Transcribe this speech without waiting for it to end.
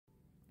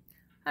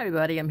Hi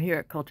everybody, I'm here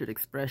at Cultured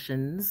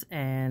Expressions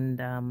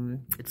and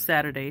it's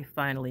Saturday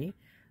finally.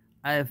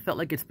 I've felt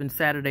like it's been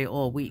Saturday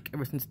all week,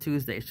 ever since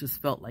Tuesday. It's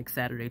just felt like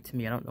Saturday to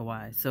me, I don't know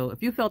why. So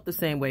if you felt the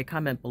same way,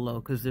 comment below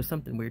because there's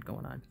something weird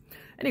going on.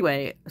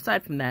 Anyway,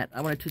 aside from that,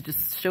 I wanted to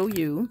just show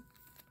you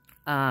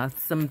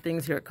some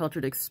things here at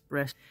Cultured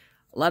Express.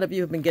 A lot of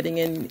you have been getting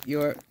in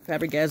your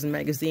Fabrigasm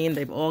magazine.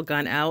 They've all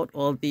gone out.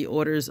 All the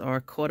orders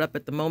are caught up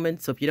at the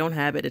moment. So if you don't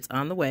have it, it's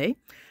on the way.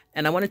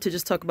 And I wanted to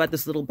just talk about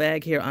this little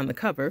bag here on the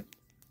cover.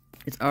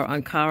 It's our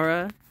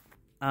Ankara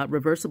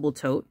Reversible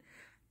Tote,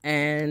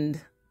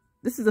 and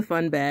this is a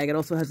fun bag. It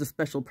also has a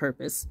special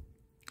purpose.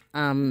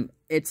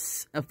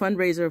 It's a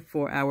fundraiser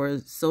for our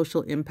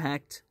social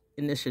impact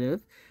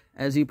initiative.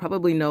 As you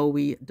probably know,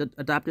 we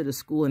adopted a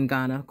school in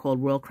Ghana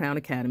called Royal Crown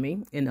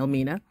Academy in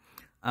Elmina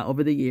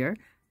over the year,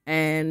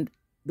 and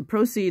the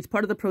proceeds,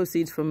 part of the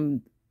proceeds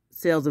from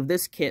sales of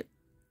this kit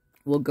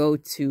will go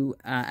to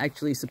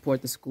actually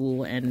support the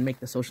school and make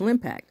the social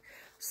impact.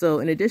 So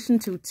in addition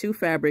to 2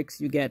 fabrics,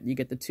 you get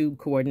the 2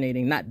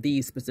 coordinating, not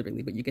these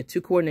specifically, but you get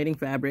 2 coordinating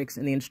fabrics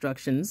and the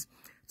instructions.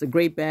 It's a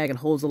great bag. It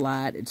holds a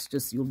lot. It's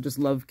just, you'll just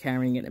love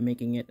carrying it and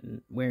making it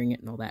and wearing it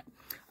and all that.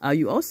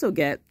 You also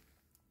get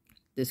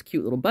this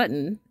cute little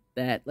button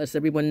that lets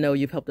everyone know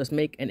you've helped us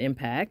make an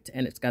impact,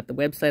 and it's got the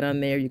website on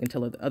there. You can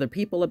tell other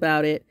people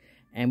about it,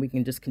 and we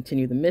can just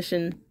continue the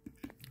mission.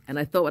 And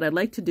I thought what I'd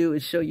like to do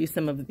is show you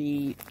some of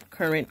the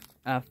current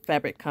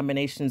fabric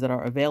combinations that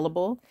are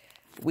available.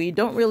 We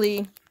don't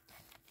really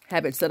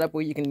have it set up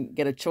where you can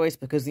get a choice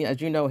because,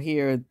 as you know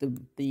here,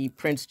 the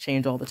prints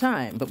change all the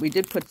time. But we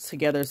did put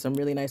together some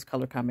really nice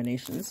color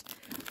combinations.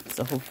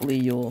 So hopefully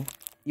you'll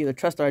either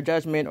trust our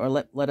judgment or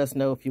let us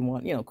know if you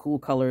want, cool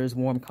colors,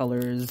 warm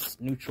colors,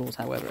 neutrals,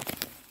 however.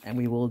 And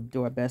we will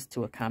do our best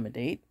to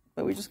accommodate.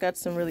 But we just got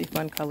some really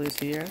fun colors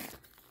here.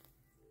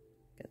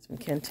 Got some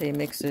kente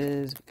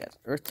mixes, we got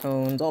earth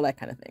tones, all that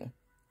kind of thing.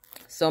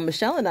 So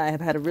Michelle and I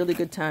have had a really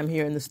good time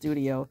here in the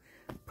studio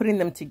putting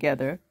them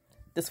together.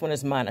 This one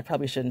is mine. I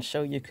probably shouldn't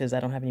show you because I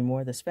don't have any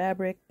more of this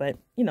fabric, but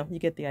you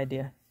get the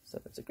idea.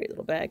 So it's a great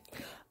little bag.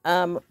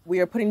 We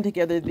are putting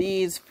together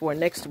these for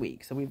next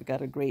week. So we've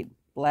got a great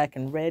black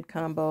and red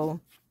combo.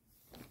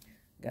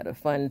 Got a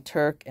fun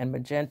turk and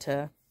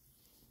magenta.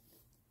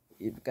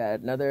 You've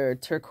got another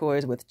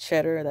turquoise with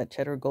cheddar, that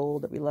cheddar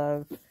gold that we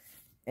love.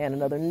 And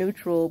another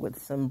neutral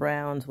with some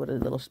browns with a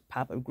little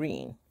pop of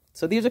green.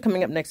 So these are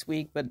coming up next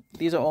week, but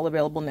these are all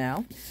available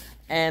now.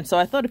 And so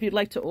I thought if you'd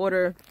like to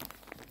order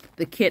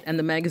the kit and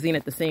the magazine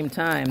at the same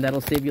time,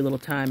 that'll save you a little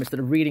time instead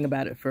of reading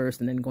about it first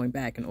and then going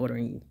back and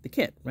ordering the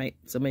kit, right?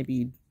 So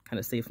maybe kind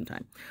of save some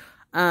time.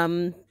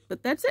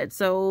 But that's it.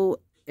 So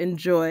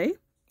enjoy.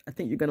 I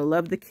think you're going to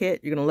love the kit.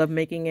 You're going to love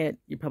making it.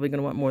 You're probably going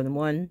to want more than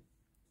one.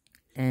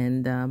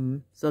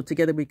 And so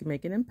together we can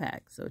make an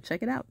impact. So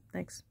check it out.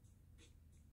 Thanks.